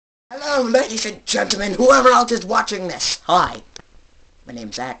Hello, ladies and gentlemen, whoever else is watching this. Hi, my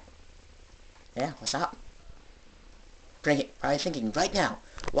name's Zach. Yeah, what's up? Probably thinking right now,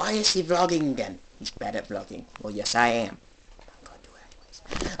 why is he vlogging again? He's bad at vlogging. Well, yes, I am. I'm going to do it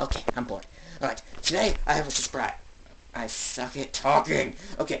anyways. Okay, I'm bored. Alright, today I have a surprise. I suck at talking.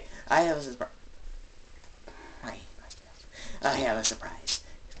 Okay, I have a surprise. I have a surprise.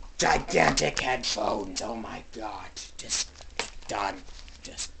 Gigantic headphones. Oh my god. Just done.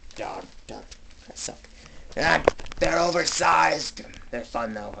 Just done. They suck. They're oversized. They're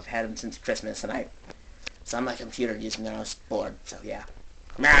fun though. I've had them since Christmas and it's on my computer using them. I was bored, so yeah.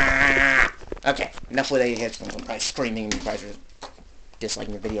 Okay, enough with the headphones. I'm probably screaming and you guys are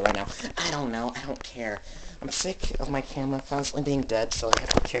disliking the video right now. I don't know. I don't care. I'm sick of my camera constantly being dead, so I have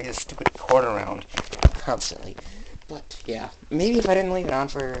to carry this stupid cord around constantly. But, yeah, maybe if I didn't leave it on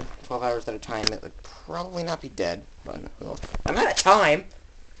for 12 hours at a time, it would probably not be dead. But, well, I'm out of time!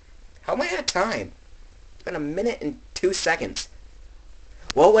 How am I out of time? It's been 1 minute and 2 seconds.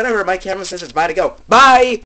 Well, whatever, my camera says it's about to go. Bye!